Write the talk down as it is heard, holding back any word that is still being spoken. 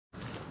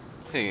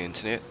Hey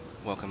Internet,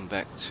 welcome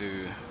back to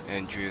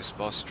Andrius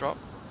Boss Drop,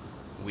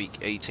 week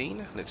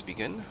 18, let's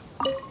begin.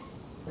 So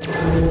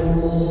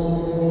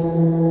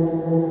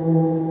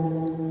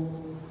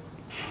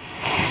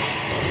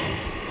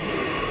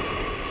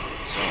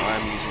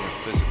I'm using a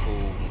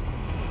physical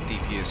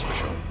DPS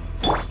official.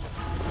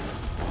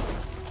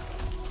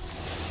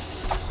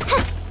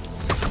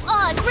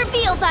 Oz,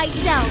 reveal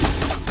thyself!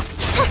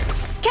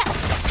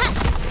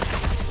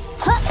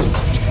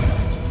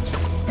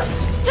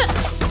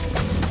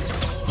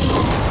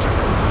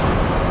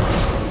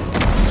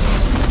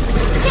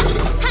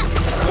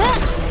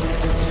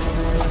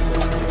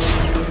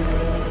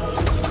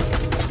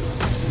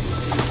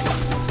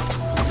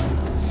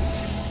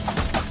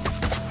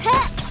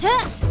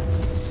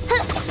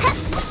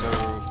 So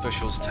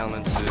official's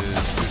talent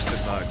is boosted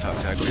by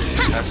Tartaglia's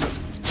passive.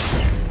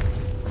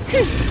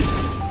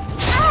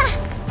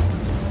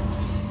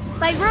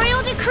 By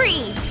royal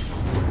decree!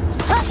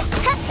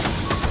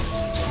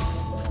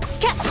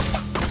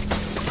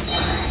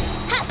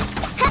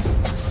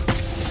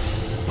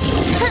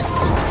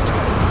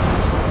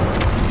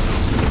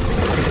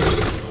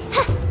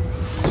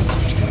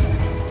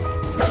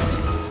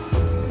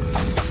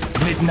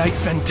 Midnight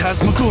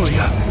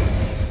Phantasmagoria.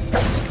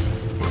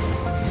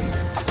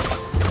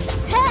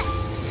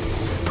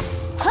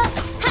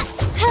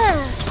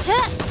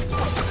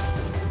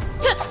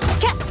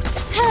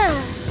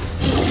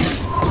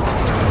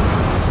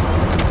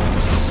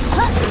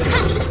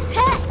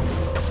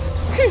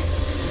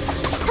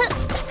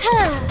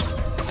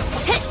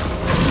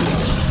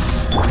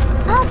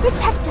 I'll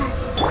protect us.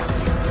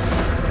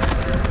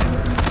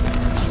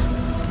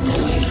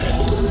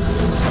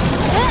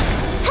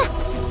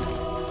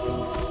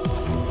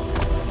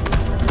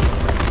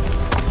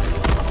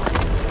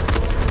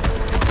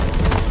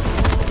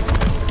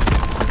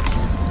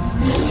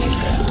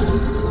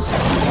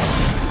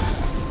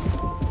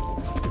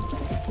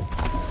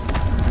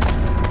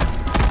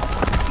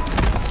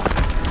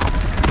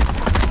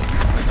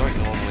 I don't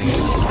normally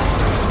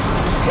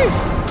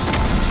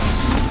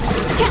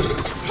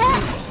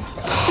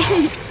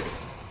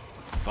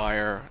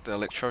fire the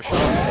electroshock.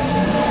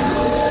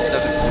 It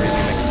doesn't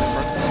really make a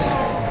difference.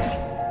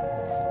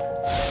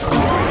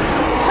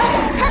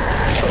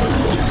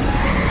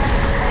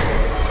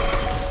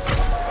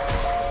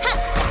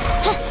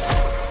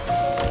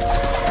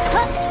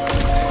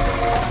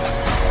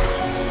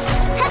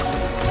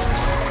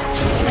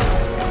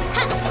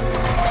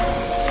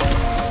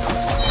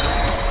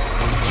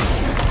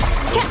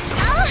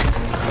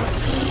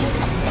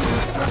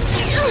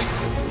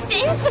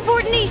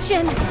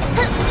 Insubordination!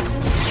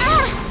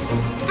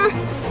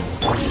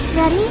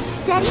 Ready,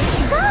 steady,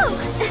 go!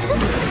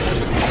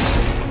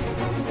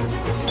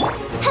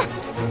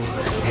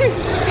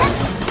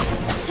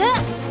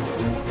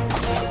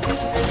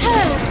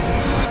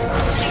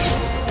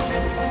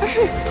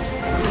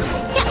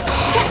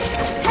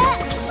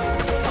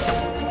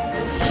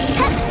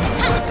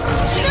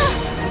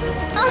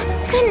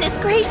 Goodness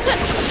gracious!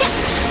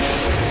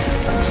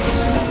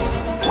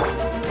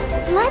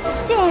 Let's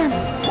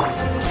dance!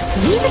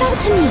 Leave it all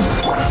to me!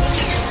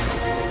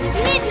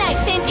 Midnight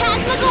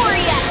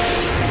Phantasmagoria!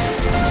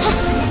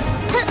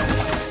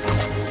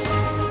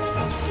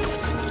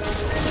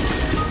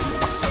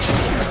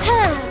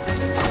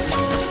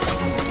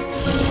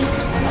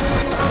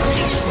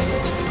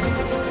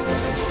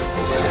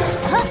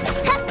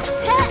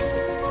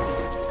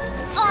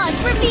 Oz,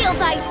 reveal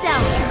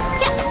thyself!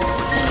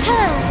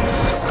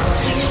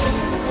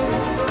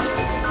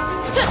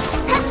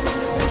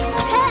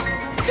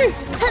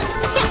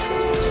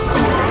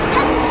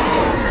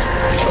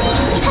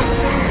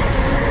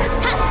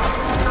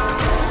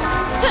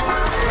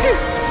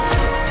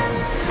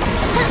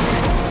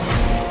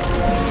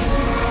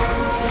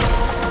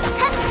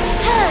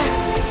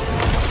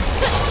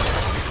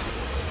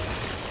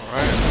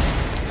 Alright,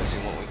 let's see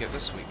what we get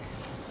this week.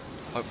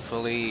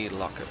 Hopefully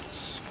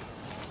lockets.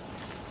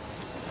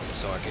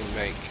 So I can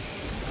make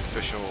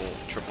official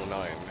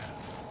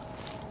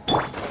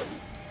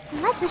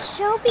 999. Let the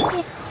show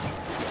begin.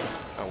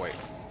 Oh wait.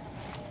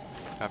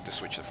 I have to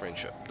switch the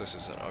friendship. This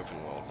is an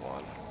open world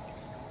one.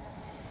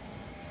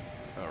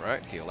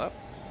 Alright, heal up.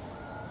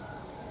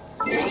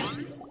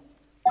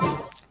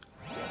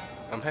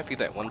 I'm happy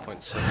that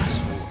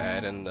 1.6 will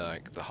add in the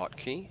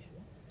hotkey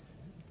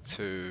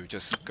to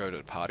just go to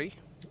the party.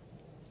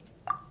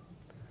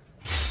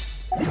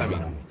 I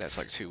mean, that's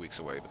like 2 weeks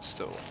away, but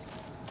still.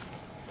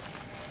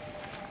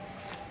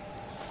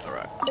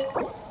 Alright.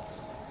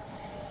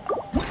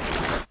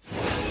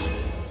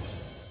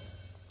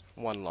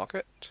 One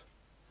locket.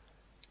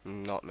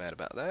 Not mad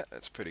about that.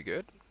 That's pretty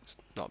good. It's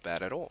not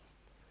bad at all.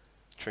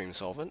 Dream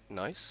solvent,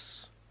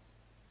 nice.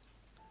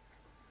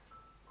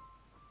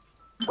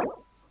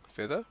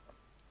 Feather,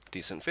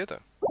 decent feather.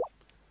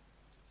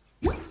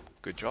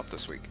 Good job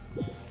this week.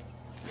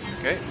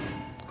 Okay.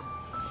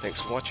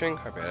 Thanks for watching.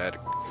 Hope you had a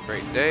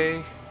great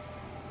day.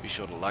 Be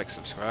sure to like,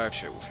 subscribe,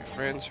 share with your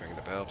friends, ring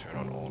the bell, turn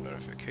on all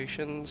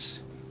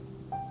notifications.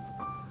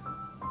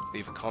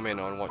 Leave a comment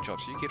on what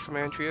jobs you get from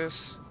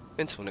Andrius.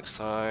 Until next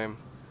time,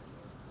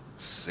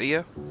 See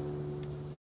ya.